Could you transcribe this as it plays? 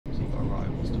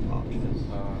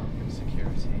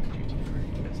Security, duty free.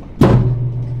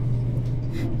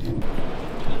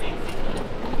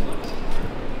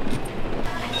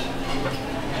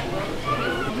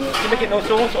 You make it no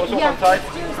sauce or sauce on side? Do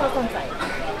sauce on side.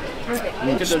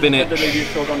 Perfect. Spinach,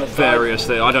 various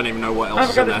things. I don't even know what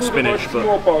else is in there. Spinach,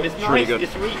 but it's really good.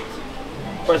 It's sweet,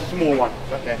 but it's a small one.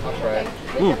 Okay, I'll try it.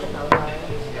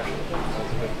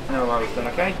 No worries then,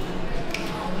 okay?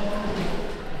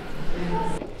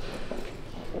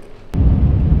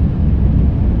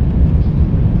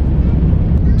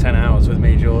 With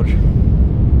me, George.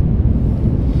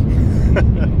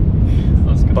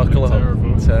 Buckle up.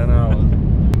 Terrible. 10 hours.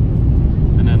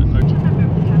 And then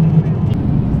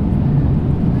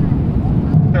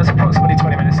There's approximately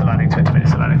 20 minutes to landing, 20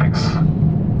 minutes to landing, thanks.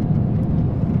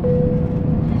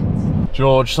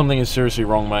 George, something is seriously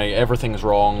wrong, mate. Everything's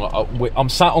wrong. I'm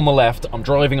sat on the left, I'm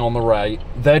driving on the right.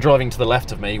 They're driving to the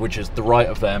left of me, which is the right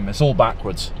of them. It's all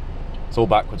backwards. It's all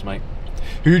backwards, mate.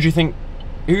 Who do you think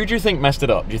messed it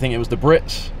up? Do you think it was the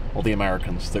Brits or the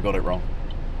Americans that got it wrong?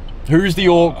 Who's the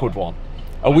awkward one?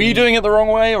 Are we doing it the wrong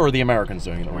way, or are the Americans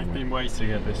doing it the wrong way? We've been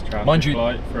waiting at this traffic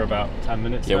light for about 10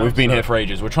 minutes Yeah, now, we've been here for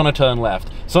ages. We're trying to turn left.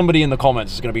 Somebody in the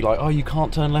comments is going to be like, oh, you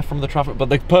can't turn left from the traffic, but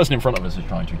the person in front of us is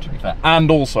trying to be fair.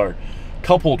 And also,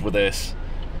 coupled with this,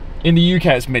 in the UK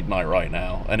it's midnight right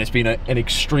now, and it's been an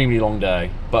extremely long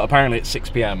day, but apparently it's 6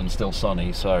 PM and still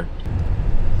sunny, so...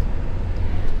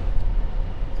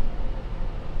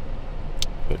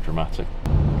 bit dramatic.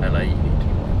 LA, you need to.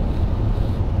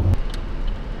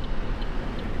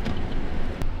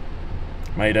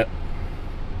 Made it.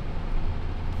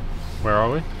 Where are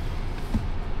we?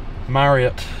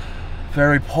 Marriott.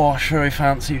 Very posh, very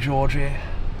fancy, Georgie.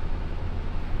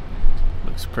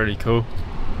 Looks pretty cool.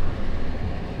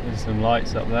 There's some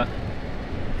lights up there.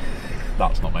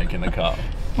 That's not making the cut.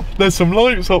 There's some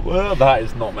lights up there. That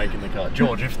is not making the cut.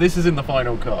 George, if this is in the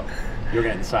final cut, you're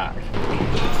getting sacked.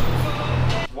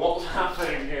 What's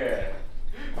happening here?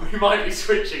 We might be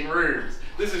switching rooms.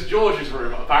 This is George's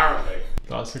room, apparently.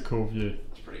 That's a cool view.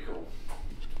 It's pretty cool.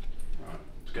 Right,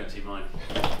 let's go and see mine.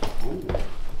 Ooh.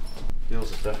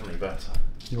 Yours is definitely better.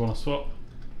 You want to swap?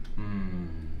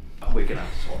 We're gonna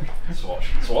have to swatch.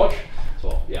 Swatch?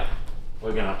 Swap, yeah.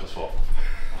 We're gonna have to swap.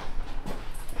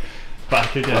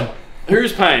 Back again.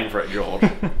 Who's paying for it, George?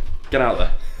 Get out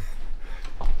there.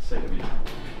 Sick of you.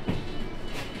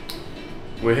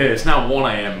 We're here. It's now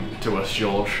 1 AM to us,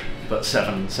 George, but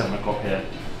 7 o'clock here.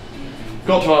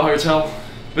 Got to our hotel.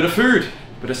 Bit of food,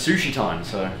 bit of sushi time.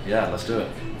 So yeah, let's do it.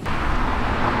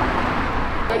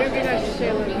 I don't get out to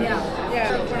Salem. Yeah.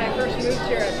 When I first moved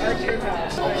here, I parked your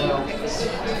house. I'm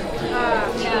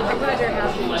glad you're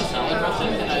happy. I'm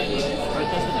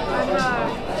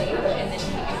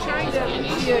trying to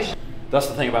be a... That's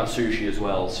the thing about sushi as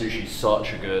well. Sushi's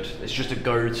such a good, it's just a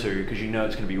go-to because you know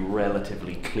it's going to be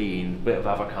relatively clean. Bit of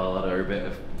avocado, bit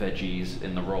of veggies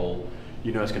in the roll.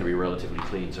 You know it's going to be relatively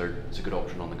clean, so it's a good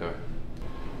option on the go.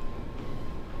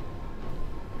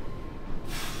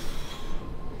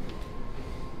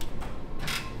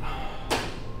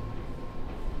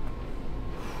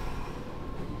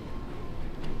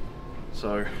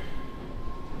 So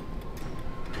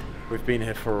we've been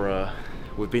here for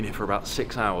about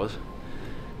 6 hours.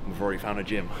 We've already found a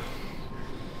gym.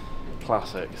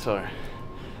 Classic. So,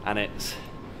 and it's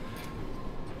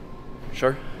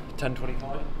sure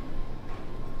 10:25.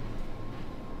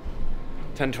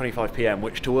 10:25 PM,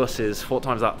 which to us is, what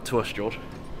time is that to us, George?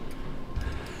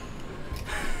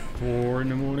 4 in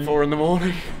the morning. 4 in the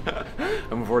morning.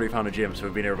 And we've already found a gym, so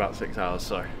we've been here about 6 hours.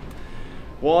 So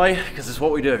why? Because it's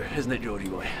what we do, isn't it, Georgie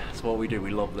boy? It's what we do.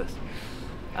 We love this.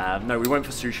 No, we went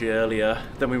for sushi earlier,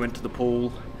 then we went to the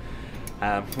pool.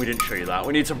 We didn't show you that.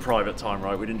 We need some private time,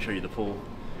 right? We didn't show you the pool.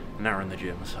 And now we're in the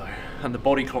gym, so. And the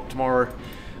body clock tomorrow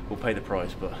will pay the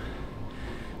price, but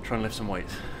try and lift some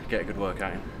weights, get a good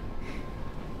workout in.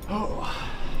 Oh,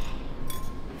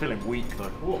 feeling weak though.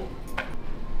 Whoa.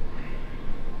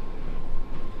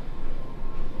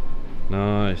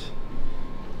 Nice.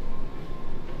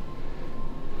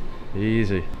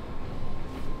 Easy.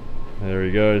 There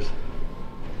he goes.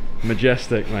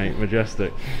 Majestic, mate,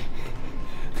 majestic.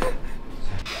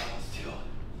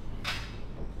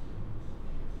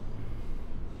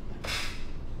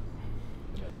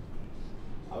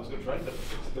 I was going to try to get up at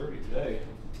 6:30 today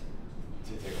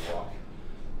to take a walk,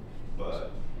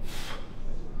 but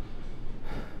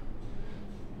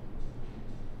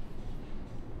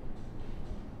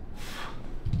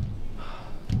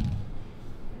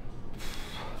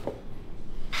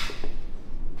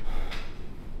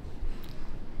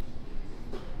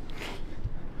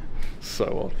so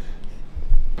on.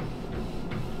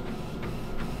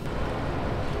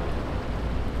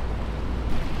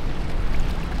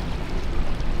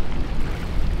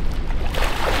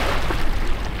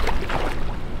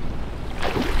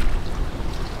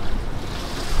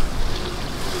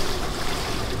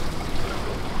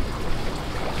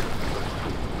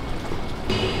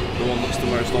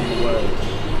 westernmost on the way.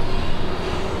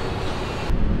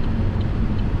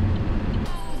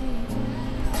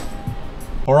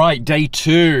 Alright, day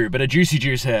 2, bit of juicy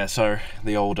juice here. So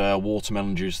the old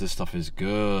watermelon juice, this stuff is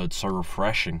good, so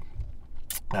refreshing,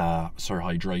 so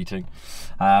hydrating.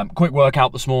 Quick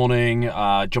workout this morning,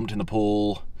 jumped in the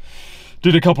pool,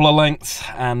 did a couple of lengths,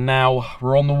 and now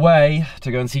we're on the way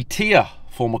to go and see Tia,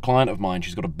 former client of mine.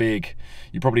 She's got a big,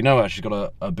 you probably know her, she's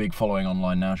got a big following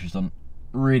online now. She's done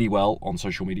really well on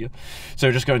social media. So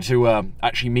we're just going to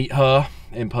actually meet her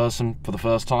in person for the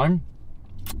first time.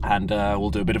 And we'll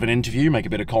do a bit of an interview, make a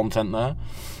bit of content there.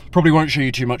 Probably won't show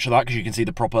you too much of that because you can see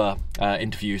the proper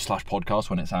interview / podcast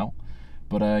when it's out.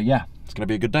 But yeah, it's going to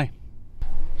be a good day.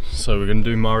 So we're going to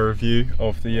do my review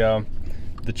of the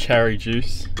cherry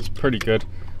juice. It's pretty good.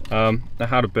 I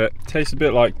had a bit. Tastes a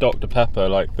bit like Dr. Pepper,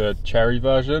 like the cherry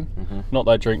version. Not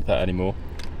that I drink that anymore.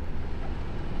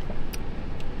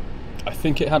 I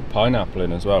think it had pineapple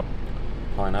in as well.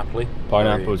 Pineapple.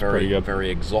 Pineapple is pretty good.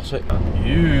 Very exotic.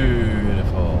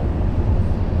 Beautiful.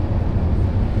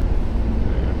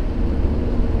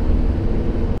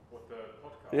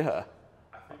 Yeah.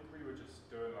 I think we were just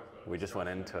doing like We just went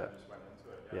into it.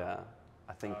 Yeah.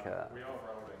 I think. We are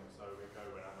rolling, so we go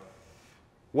whenever.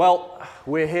 Well,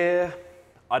 we're here.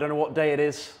 I don't know what day it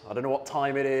is. I don't know what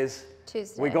time it is.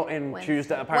 Tuesday. We got in Wednesday.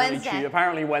 Tuesday,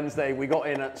 apparently Wednesday. We got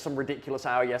in at some ridiculous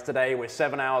hour yesterday. We're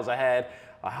 7 hours ahead.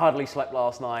 I hardly slept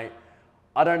last night.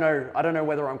 I don't know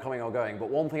whether I'm coming or going, but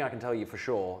one thing I can tell you for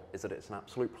sure is that it's an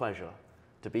absolute pleasure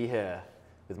to be here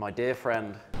with my dear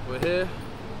friend. We're here,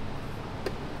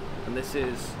 and this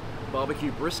is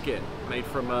barbecue brisket made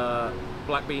from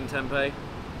black bean tempeh.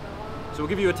 So we'll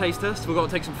give you a taste test. We've got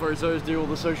to take some photos, do all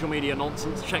the social media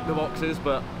nonsense, check the boxes,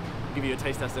 but I'll give you a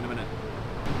taste test in a minute.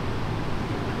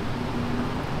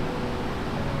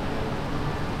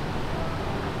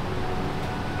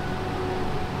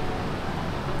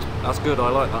 That's good, I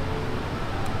like that.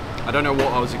 I don't know what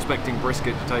I was expecting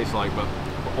brisket to taste like,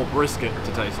 or brisket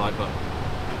to taste like, but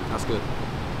that's good.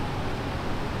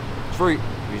 It's very,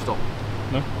 can you stop?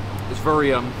 No. It's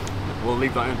very, we'll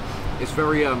leave that in. It's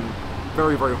very,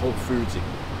 very whole foodsy.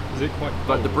 Is it quite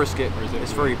But the brisket, or is it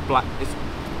it's very black,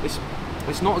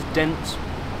 it's not as dense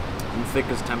and thick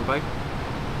as tempeh.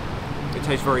 It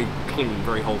tastes very clean,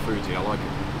 very whole foodsy, I like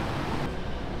it.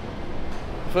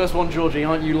 First one, Georgie,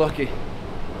 aren't you lucky?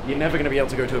 You're never going to be able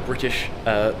to go to a British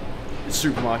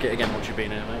supermarket again once you've been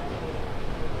here, mate.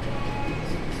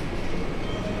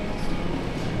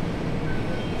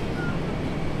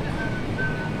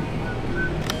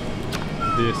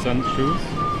 The essentials.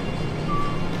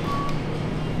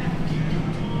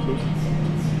 Cool.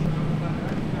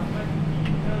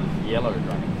 Yellow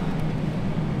dragon.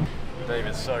 Dave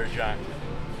is so jacked.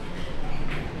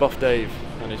 Buff Dave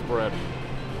and his bread.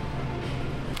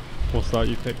 What's that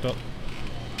you picked up?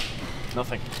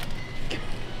 Nothing.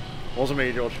 Wasn't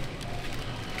me, George.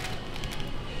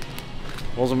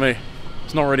 Wasn't me.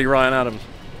 It's not really Ryan Adams.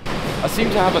 I seem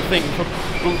to have a thing for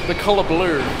the colour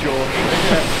blue, George.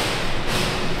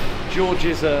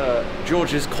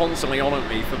 George is constantly on at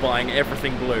me for buying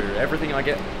everything blue. Everything I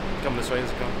get, come this way,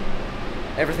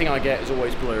 everything I get is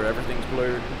always blue. Everything's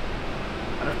blue.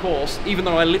 And of course, even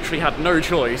though I literally had no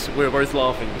choice, we were both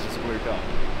laughing because it's a blue car.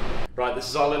 Right, this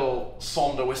is our little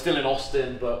Sonder. We're still in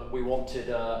Austin, but we wanted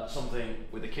something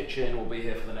with a kitchen. We'll be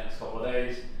here for the next couple of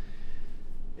days.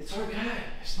 It's okay.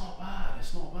 It's not bad.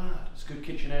 It's not bad. It's a good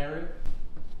kitchen area.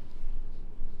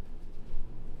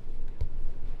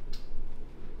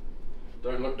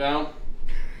 Don't look down.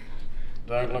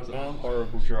 Don't look down.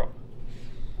 Horrible drop.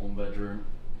 1 bedroom.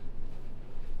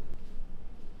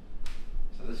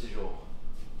 So this is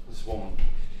one.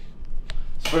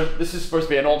 This is supposed to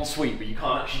be an ensuite, but you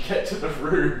can't actually get to the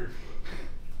room.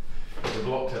 They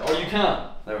blocked it. Oh, you can.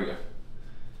 There we go.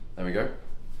 There we go.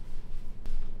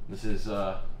 This is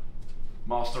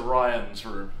Master Ryan's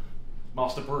room.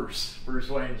 Master Bruce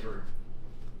Wayne's room.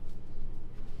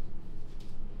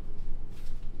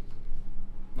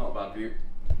 Not a bad view.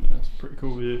 Yeah, that's a pretty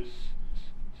cool view.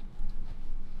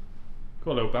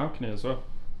 Got a little balcony as well.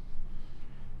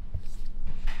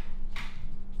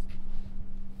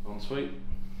 Ensuite.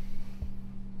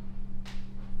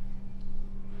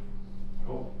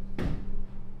 Cool.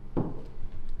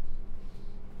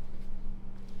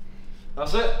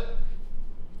 That's it.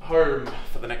 Home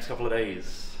for the next couple of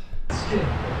days.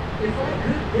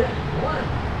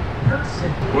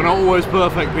 We're not always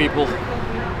perfect, people.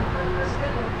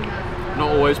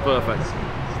 Not always perfect.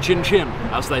 Chin chin,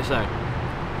 as they say.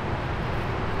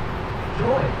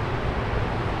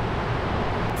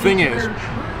 Thing is,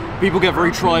 people get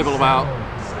very tribal about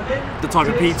the type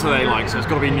of pizza they like, so it's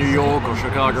got to be New York or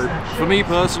Chicago. For me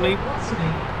personally,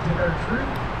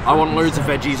 I want loads of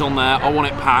veggies on there, I want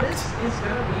it packed.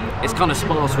 It's kind of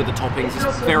sparse with the toppings,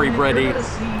 it's very bready.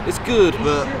 It's good,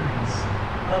 but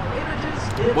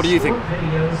what do you think?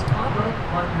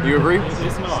 You agree?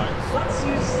 It's nice.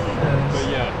 But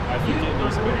yeah, I think it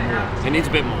needs a bit more. It needs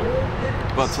a bit more,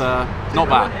 but not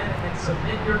bad.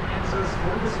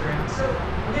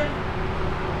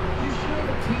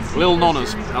 Little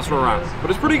nonners, that's where we're at.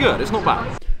 But it's pretty good, it's not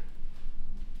bad.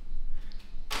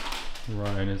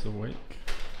 Ryan is awake.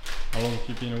 How long have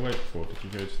you been awake for? Did you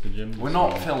go to the gym? We're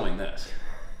not filming this.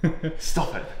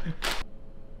 Stop it.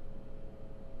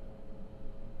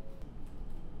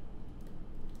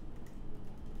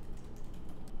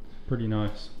 Pretty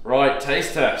nice. Right,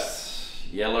 taste tests.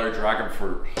 Yellow dragon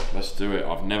fruit. Let's do it.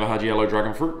 I've never had yellow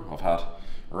dragon fruit. I've had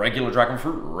regular dragon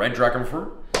fruit, red dragon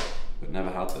fruit, but never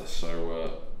had this.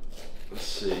 So let's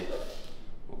see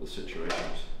what the situation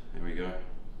is. Here we go.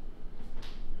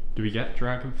 Do we get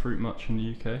dragon fruit much in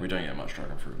the UK? We don't get much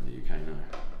dragon fruit in the UK, no.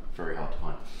 Very hard to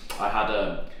find.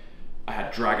 I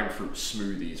had dragon fruit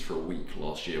smoothies for a week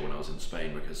last year when I was in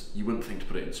Spain, because you wouldn't think to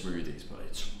put it in smoothies, but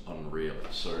it's unreal.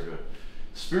 It's so good.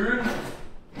 Spoon.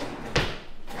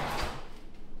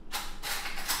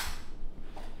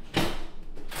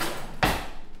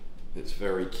 It's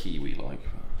very kiwi-like.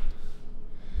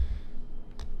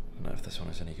 I don't know if this one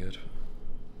is any good.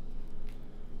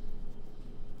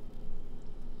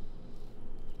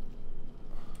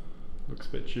 Looks a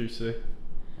bit juicy.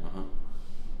 Uh-huh.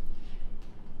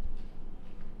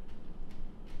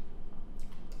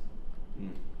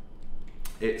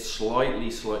 It's slightly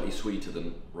sweeter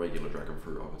than regular dragon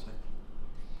fruit, I would say.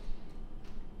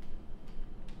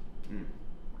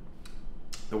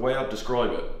 The way I'd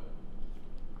describe it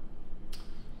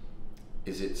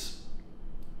is it's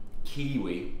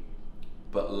kiwi,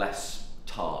 but less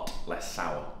tart, less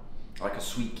sour. Like a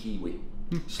sweet kiwi.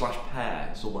 Slash pear,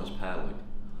 it's almost pear-like.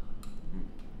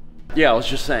 Yeah, I was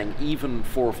just saying, even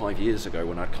 4 or 5 years ago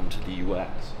when I'd come to the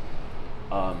US,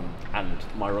 and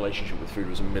my relationship with food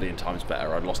was a million times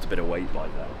better, I'd lost a bit of weight by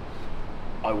then,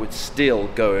 I would still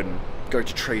go to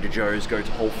Trader Joe's, go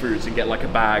to Whole Foods and get like a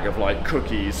bag of like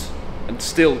cookies, and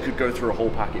still could go through a whole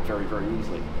packet very, very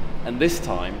easily. And this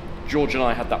time, George and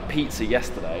I had that pizza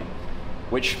yesterday,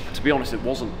 which, to be honest, it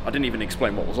wasn't, I didn't even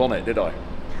explain what was on it, did I?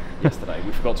 Yesterday,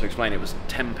 we forgot to explain, it was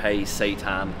tempeh,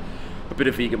 seitan, a bit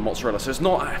of vegan mozzarella. So it's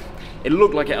not, it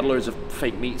looked like it had loads of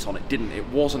fake meats on it, didn't. It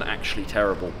wasn't actually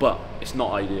terrible, but it's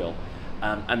not ideal.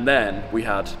 And then we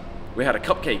had a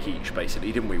cupcake each,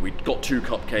 basically, didn't we? We got 2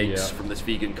 cupcakes from this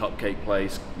vegan cupcake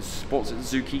place. What was it,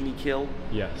 Zucchini Kill?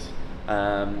 Yes.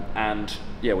 And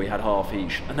yeah, we had half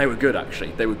each, and they were good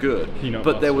actually. They were good.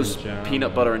 But there was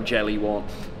peanut butter and jelly one,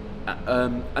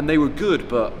 and they were good,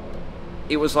 but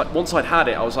it was like, once I'd had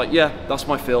it, I was like, yeah, that's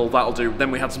my fill, that'll do.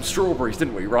 Then we had some strawberries,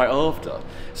 didn't we, right after?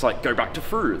 It's like, go back to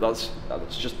fruit, that's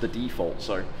just the default.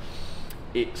 So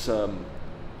it's,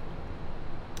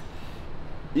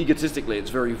 egotistically, it's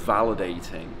very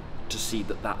validating to see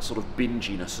that sort of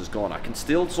binginess has gone. I can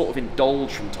still sort of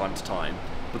indulge from time to time,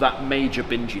 but that major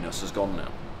binginess has gone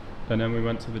now. And then we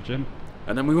went to the gym.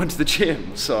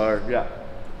 So yeah.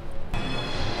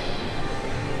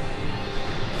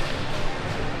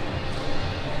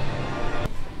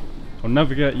 I'll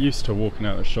never get used to walking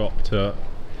out of the shop to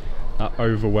that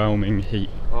overwhelming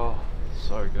heat. Oh,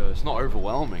 so good. It's not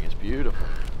overwhelming, it's beautiful.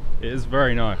 It is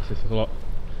very nice. It's a lot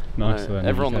nicer than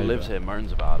everyone that lives here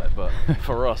moans about it, but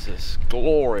for us it's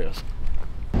glorious.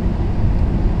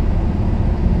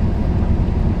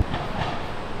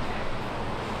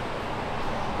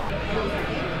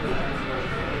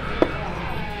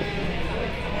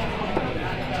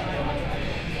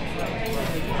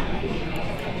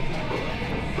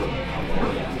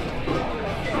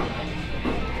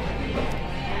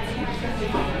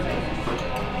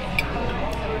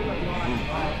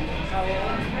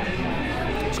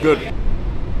 It's good.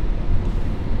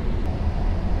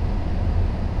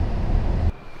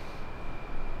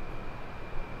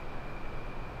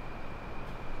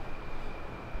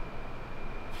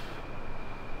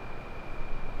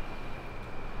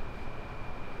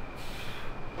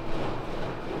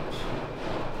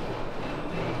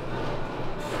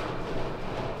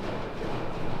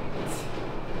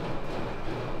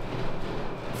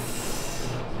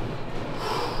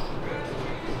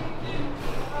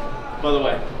 By the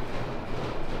way,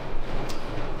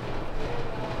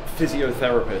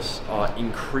 physiotherapists are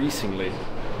increasingly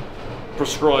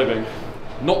prescribing,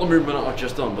 not the movement I've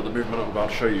just done, but the movement I'm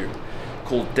about to show you,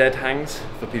 called dead hangs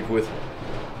for people with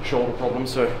shoulder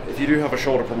problems. So if you do have a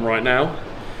shoulder problem right now,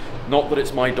 not that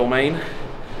it's my domain,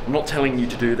 I'm not telling you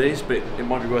to do these, but it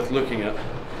might be worth looking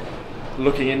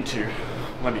into.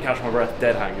 Let me catch my breath,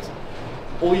 dead hangs.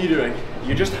 All you're doing,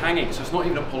 you're just hanging, so it's not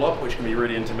even a pull-up, which can be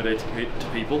really intimidating to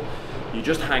people. You're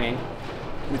just hanging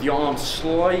with your arms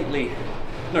slightly,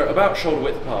 no, about shoulder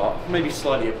width apart, maybe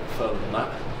slightly a bit further than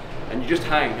that. And you just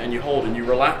hang and you hold and you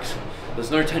relax.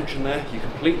 There's no tension there, you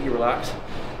completely relax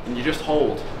and you just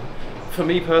hold. For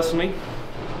me personally,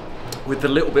 with the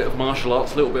little bit of martial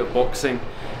arts, a little bit of boxing,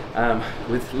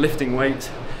 with lifting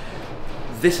weights,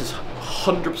 this has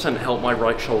 100% helped my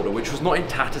right shoulder, which was not in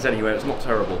tatters anyway, it's not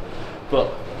terrible.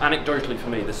 But anecdotally for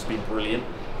me, this has been brilliant.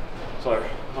 So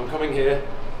I'm coming here,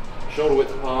 shoulder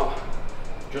width apart,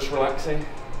 just relaxing,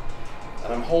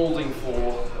 and I'm holding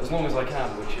for as long as I can,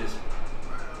 which is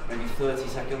maybe 30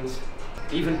 seconds.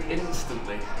 Even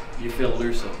instantly, you feel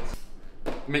looser.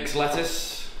 Mixed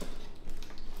lettuce.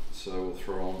 So we'll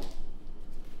throw on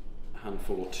a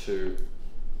handful or two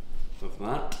of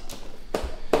that.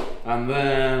 And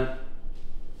then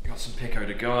got some pico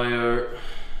de gallo.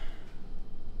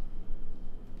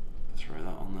 Throw that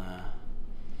on there.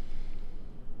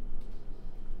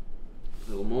 A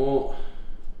little more.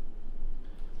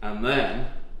 And then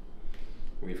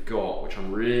we've got, which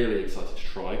I'm really excited to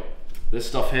try, this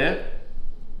stuff here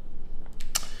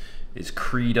is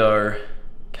Credo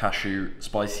cashew,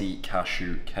 spicy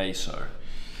cashew queso.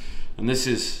 And this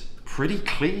is pretty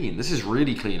clean. This is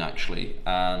really clean actually.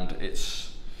 And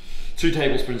it's 2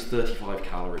 tablespoons, 35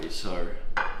 calories. So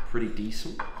pretty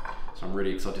decent. So I'm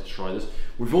really excited to try this.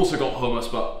 We've also got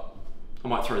hummus, but I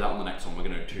might throw that on the next one. We're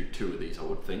gonna do 2 of these, I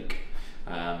would think.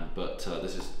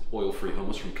 This is oil-free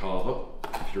hummus from Carver,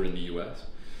 if you're in the US.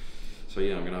 So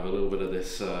yeah, I'm gonna have a little bit of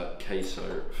this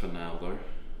queso for now though.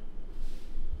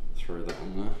 Throw that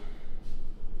on there.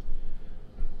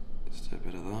 Just do a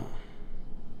bit of that.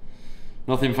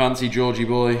 Nothing fancy, Georgie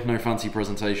boy, no fancy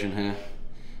presentation here.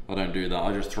 I don't do that,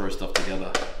 I just throw stuff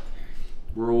together.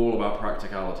 We're all about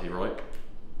practicality, right?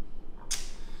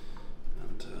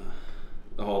 And,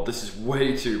 oh, this is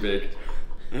way too big.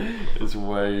 It's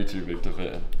way too big to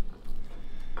fit in.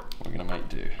 We're gonna make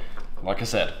do. Like I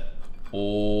said,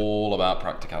 all about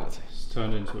practicality. It's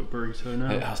turned into a burrito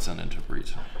now. It has turned into a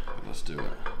burrito. Let's do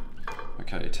it.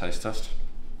 Okay, taste test.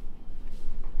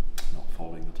 Not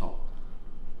folding the top.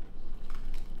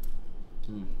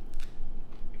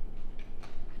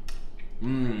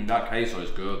 That queso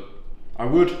is good. I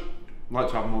would like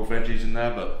to have more veggies in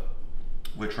there, but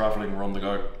we're traveling, we're on the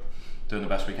go, doing the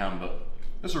best we can, but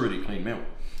it's a really clean meal.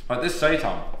 Like this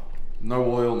seitan, no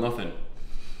oil, nothing.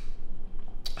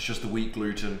 It's just the wheat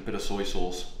gluten, bit of soy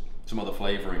sauce, some other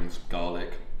flavorings,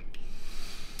 garlic,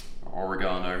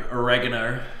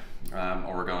 oregano,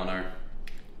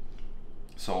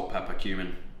 salt, pepper,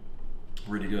 cumin.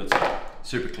 Really good,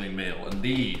 super clean meal, and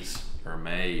these are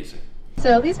amazing.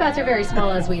 So these bats are very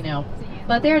small, as we know,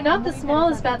 but they're not the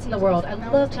smallest bats in the world. I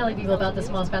love telling people about the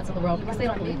smallest bats in the world because they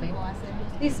don't believe me.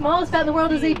 The smallest bat in the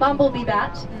world is a bumblebee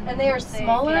bat, and they are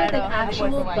smaller than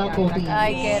actual bumblebees.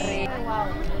 I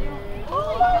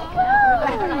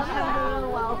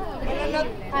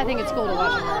think it's cool to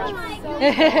watch them.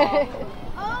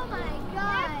 Oh my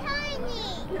god,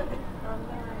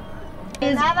 tiny!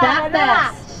 Is Bat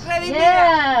Best.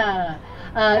 Yeah!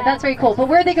 That's very cool. But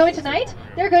where are they going tonight?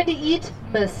 They're going to eat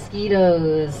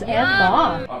mosquitoes and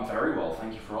moths. I'm very well,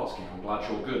 thank you for asking. I'm glad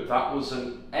you're good. That was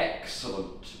an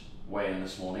excellent weigh-in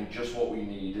this morning, just what we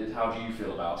needed. How do you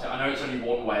feel about it? I know it's only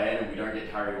one weigh-in and we don't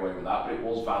get carried away with that, but it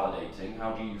was validating.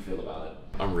 How do you feel about it?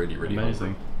 I'm really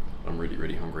amazing. Hungry. I'm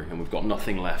really hungry, and we've got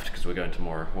nothing left because we're going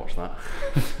tomorrow. Watch that.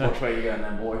 Watch where you're going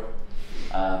then, boy.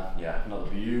 Yeah, another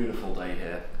beautiful day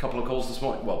here. A couple of calls this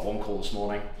morning. Well, one call this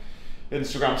morning.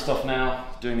 Instagram stuff now.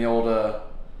 Doing the old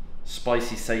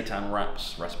spicy seitan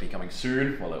wraps recipe coming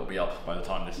soon. Well, it'll be up by the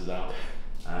time this is out.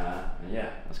 And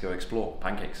yeah, let's go explore.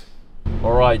 Pancakes.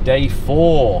 All right, day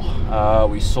 4.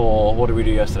 We saw, what did we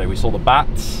do yesterday? We saw the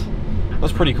bats.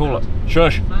 That's pretty cool.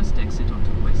 Shush. First exit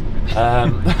onto the west.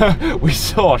 We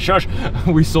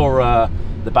saw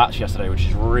the bats yesterday, which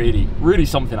is really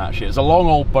something actually. It's a long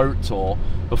old boat tour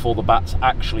before the bats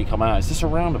actually come out. Is this a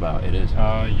roundabout? It is.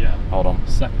 Yeah. Hold on.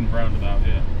 Second roundabout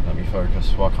here. Let me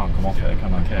focus. Well, I can't come off it,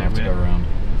 can I? Okay, I have to go around.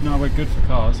 No, we're good for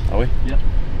cars. Are we?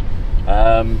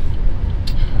 Yeah.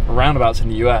 Roundabouts in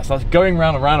the US. That's going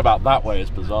round and roundabout that way is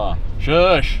bizarre.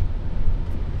 Shush.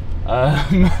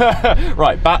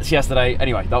 Right, bats yesterday.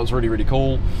 Anyway, that was really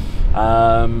cool.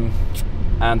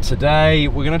 And today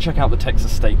we're going to check out the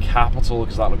Texas State Capitol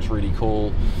because that looks really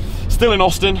cool. Still in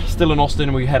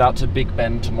Austin. We head out to Big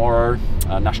Bend tomorrow,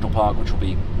 National Park, which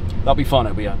that'll be fun.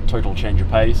 It'll be a total change of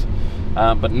pace.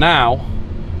 But now,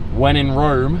 when in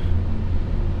Rome,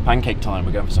 pancake time.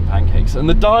 We're going for some pancakes. And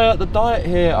the diet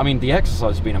here, I mean, the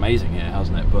exercise has been amazing here,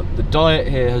 hasn't it? But the diet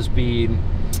here has been,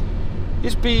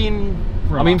 it's been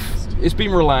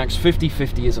relaxed.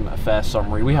 50-50 isn't a fair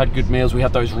summary. We had good meals. We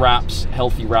had those wraps,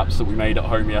 healthy wraps that we made at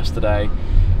home yesterday.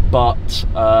 But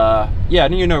yeah,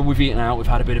 you know, we've eaten out. We've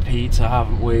had a bit of pizza,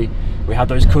 haven't we? We had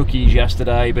those cookies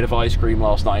yesterday, a bit of ice cream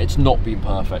last night. It's not been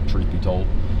perfect, truth be told.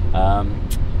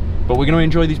 But we're going to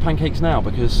enjoy these pancakes now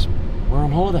because we're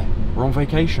on holiday. We're on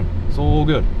vacation. It's all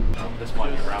good. This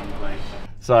might be around the place.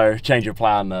 So, change of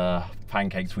plan.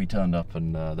 Pancakes, we turned up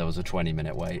and there was a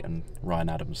 20-minute wait, and Ryan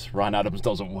Adams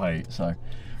doesn't wait. So,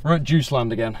 we're at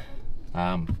Juiceland again,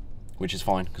 which is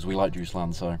fine because we like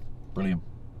Juiceland. So, brilliant.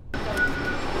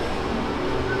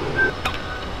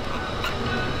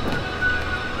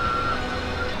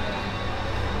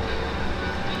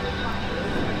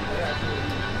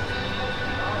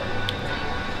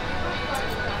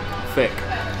 Thick,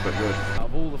 but good. Out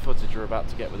of all the footage you're about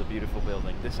to get with a beautiful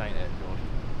building, this ain't it, George.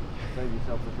 Save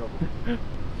yourself the trouble.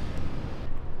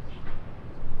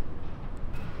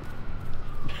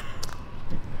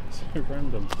 So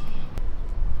random.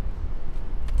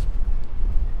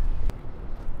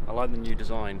 I like the new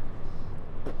design.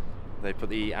 They put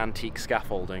the antique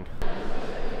scaffolding.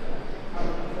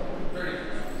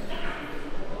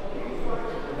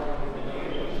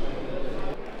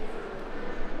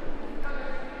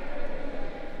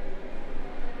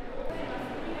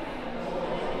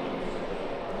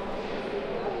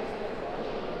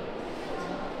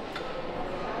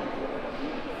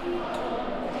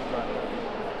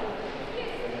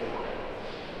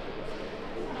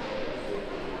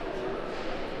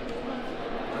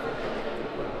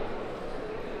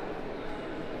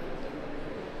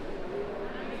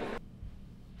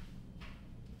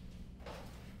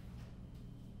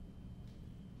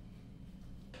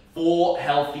 Four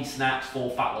healthy snacks for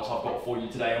fat loss I've got for you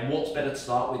today, and what's better to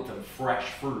start with than fresh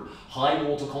fruit? High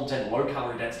water content, low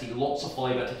calorie density, lots of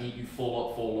fibre to keep you full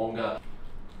up for longer.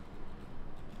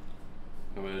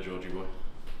 Come here, Georgie boy.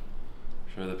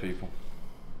 Show the people.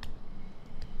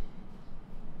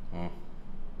 Oh.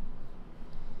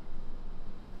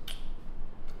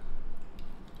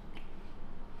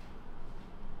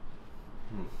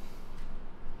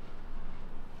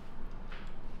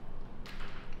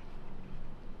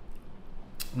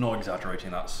 I'm not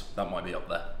exaggerating, that might be up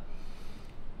there.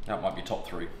 That might be top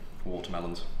 3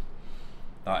 watermelons.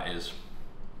 That's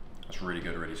really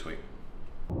good, really sweet.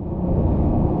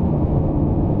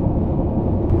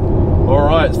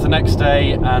 Alright, it's the next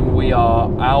day and we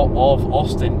are out of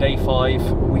Austin, day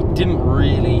 5. We didn't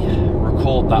really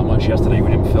record that much yesterday,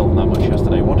 we didn't film that much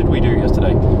yesterday. What did we do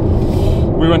yesterday?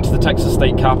 We went to the Texas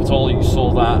State Capitol, you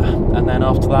saw that, and then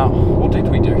after that, what did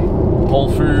we do? Whole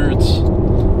Foods,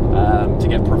 to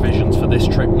get provisions for this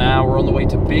trip now. We're on the way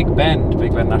to Big Bend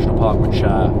National Park, which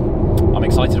I'm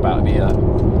excited about.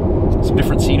 It'll be some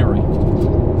different scenery.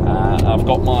 I've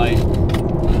got my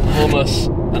hummus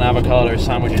and avocado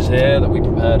sandwiches here that we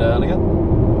prepared earlier.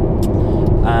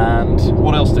 And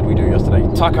what else did we do yesterday?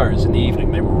 Tacos in the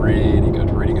evening. They were really good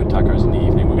tacos in the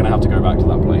evening. We're going to have to go back to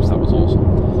that place. That was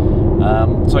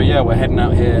awesome. So yeah, we're heading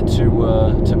out here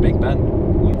to Big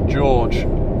Bend. George,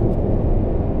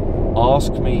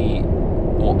 ask me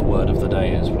what the word of the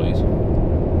day is, please.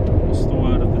 What's the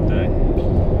word of the day?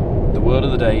 The word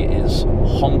of the day is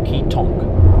honky tonk.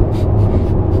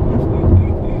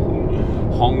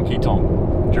 Honky tonk.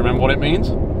 Do you remember what it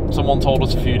means? Someone told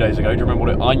us a few days ago. Do you remember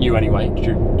what it? I knew anyway. Do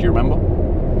you remember?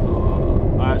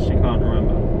 I actually can't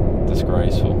remember.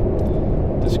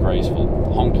 Disgraceful. Disgraceful.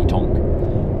 Honky tonk.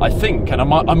 I think, and I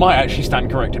might actually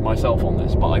stand corrected myself on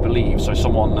this, but I believe, so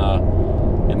someone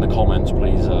in the comments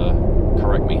please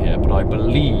correct me here, but I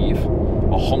believe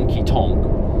a honky tonk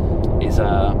is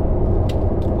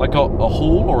like a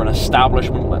hall or an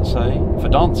establishment, let's say, for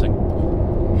dancing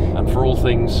and for all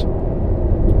things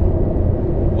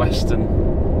Western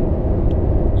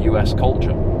US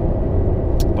culture.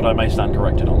 But I may stand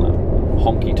corrected on that.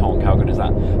 Honky tonk, how good is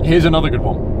that? Here's another good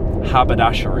one.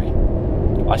 Haberdashery.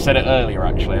 I said it earlier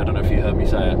actually, I don't know if you heard me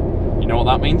say it. You know what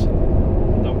that means?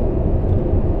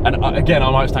 And again,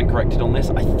 I might stand corrected on this.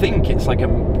 I think it's like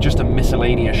just a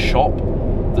miscellaneous shop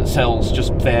that sells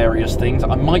just various things.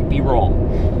 I might be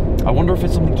wrong. I wonder if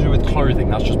it's something to do with clothing.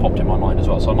 That's just popped in my mind as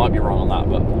well, so I might be wrong on that,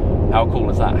 but how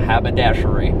cool is that?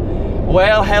 Haberdashery.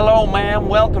 Well, hello, ma'am.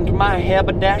 Welcome to my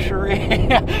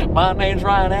haberdashery. My name's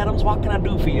Ryan Adams. What can I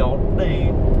do for y'all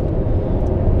today?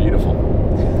 Beautiful.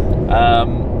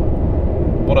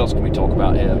 What else can we talk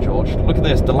about here, George? Look at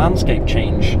this, the landscape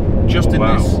change just in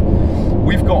this.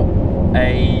 We've got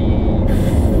a,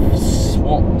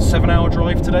 what, 7-hour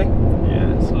drive today?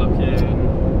 Yeah, it's looking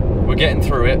getting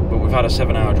through it, but we've had a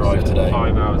 7-hour drive today.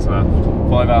 5 hours left.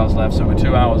 5 hours left, so we're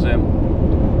 2 hours in.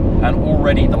 And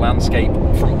already the landscape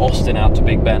from Austin out to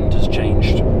Big Bend has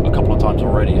changed a couple of times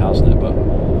already, hasn't it? But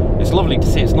it's lovely to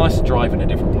see. It's nice to drive in a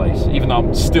different place, even though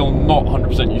I'm still not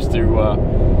 100% used to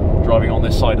driving on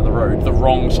this side of the road, the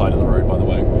wrong side of the road, by the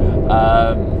way.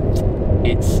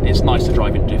 It's nice to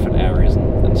drive in different areas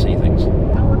and see things.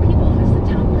 Our people as the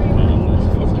top priority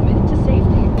is committed to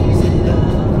safety.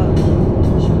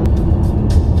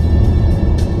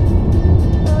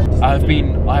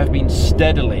 I have been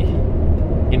steadily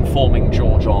informing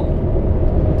George on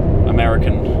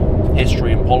American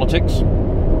history and politics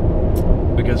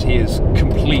because he is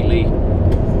completely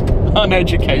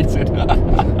uneducated.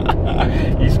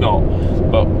 He's not,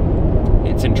 but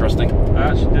it's interesting. I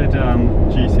actually did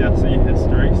GCSE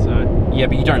history, so yeah,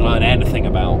 but you don't learn anything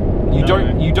about you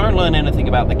don't learn anything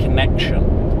about the connection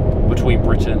between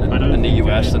Britain and the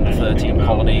US and the 13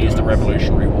 colonies, the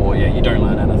Revolutionary War. Yeah, you don't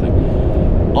learn anything.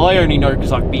 I only know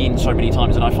because I've been so many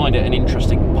times, and I find it an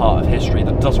interesting part of history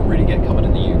that doesn't really get covered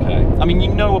in the UK. I mean, you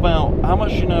know about, how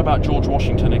much do you know about George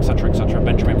Washington, etc.,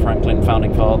 Benjamin Franklin,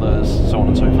 founding fathers, so on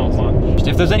and so forth? Not much.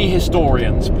 If there's any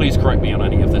historians, please correct me on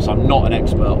any of this. I'm not an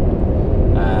expert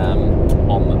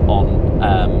on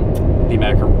the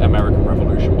American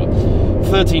Revolution, but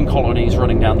 13 colonies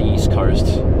running down the East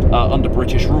Coast under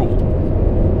British rule,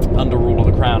 under rule of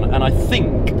the Crown, and I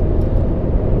think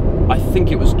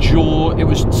it was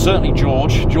certainly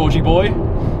Georgie boy,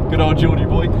 good old Georgie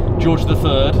boy, George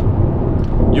III.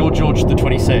 You're George the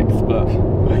 26th, but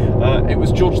it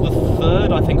was George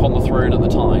III, I think, on the throne at the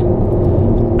time,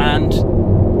 and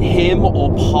him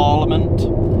or Parliament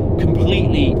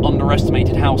completely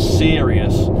underestimated how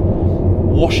serious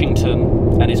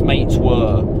Washington and his mates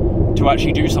were to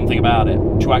actually do something about it,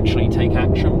 to actually take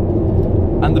action.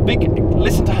 And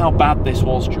listen to how bad this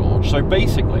was, George. So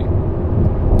basically,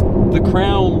 the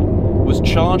Crown was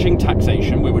charging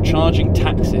taxation, we were charging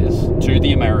taxes to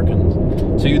the Americans,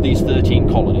 to these 13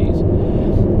 colonies,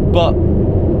 but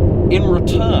in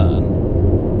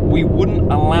return, we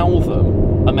wouldn't allow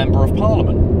them a member of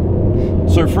Parliament.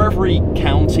 So for every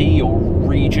county or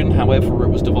region, however it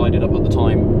was divided up at the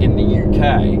time in the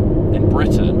UK, in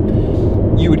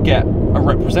Britain, you would get a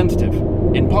representative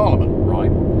in Parliament,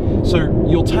 right? So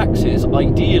your taxes,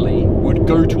 ideally, would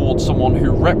go towards someone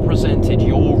who represented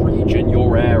your region,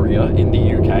 your area in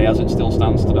the UK, as it still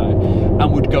stands today,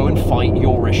 and would go and fight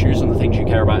your issues and the things you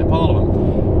care about in Parliament.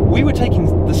 We were taking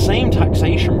the same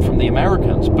taxation from the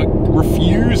Americans, but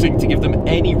refusing to give them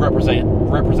any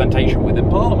representation within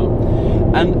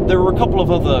Parliament. And there were a couple of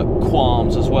other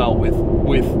qualms as well with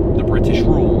the British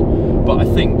rule, but I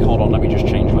think, hold on, let me just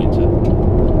change lanes here.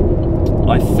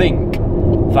 I think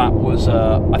that was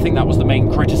the main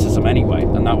criticism anyway,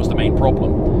 and that was the main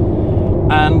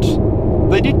problem. And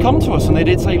they did come to us and they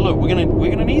did say, look, we're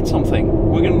gonna need something.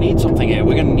 We're gonna need something here.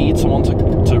 We're gonna need someone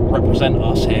to represent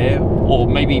us here, or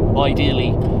maybe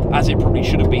ideally, as it probably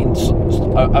should have been,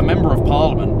 a member of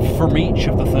Parliament from each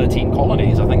of the 13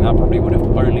 colonies. I think that probably would have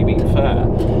only been fair,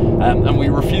 and we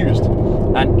refused.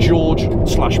 And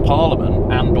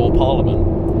George/Parliament and/or Parliament,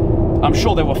 I'm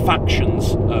sure there were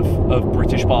factions of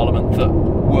British Parliament that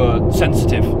were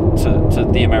sensitive to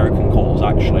the American cause,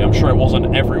 actually. I'm sure it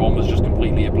wasn't everyone was just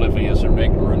completely oblivious and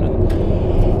ignorant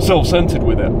and self-centered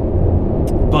with it.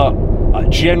 But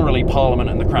generally, Parliament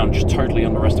and the Crown just totally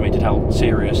underestimated how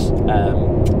serious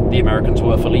the Americans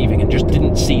were for leaving, and just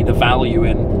didn't see the value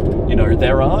in, you know,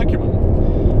 their argument.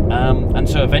 And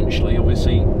so eventually,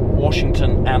 obviously,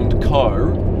 Washington and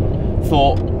co.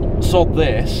 thought, sod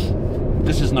this.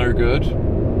 This is no good.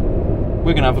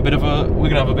 We're gonna have a bit of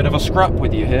a scrap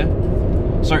with you here.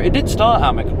 So it did start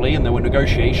amicably, and there were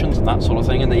negotiations and that sort of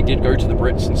thing, and they did go to the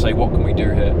Brits and say, what can we do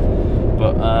here?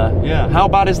 But yeah, how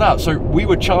bad is that? So we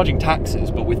were charging taxes,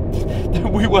 but we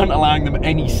weren't allowing them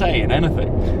any say in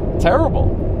anything. Terrible.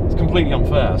 It's completely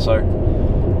unfair. So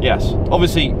yes,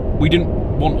 obviously we didn't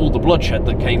want all the bloodshed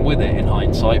that came with it in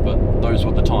hindsight, but those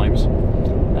were the times.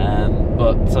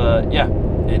 But yeah,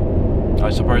 I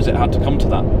suppose it had to come to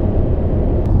that.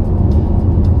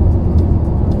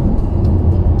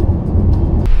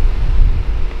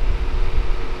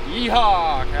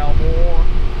 Yeehaw, cowboy!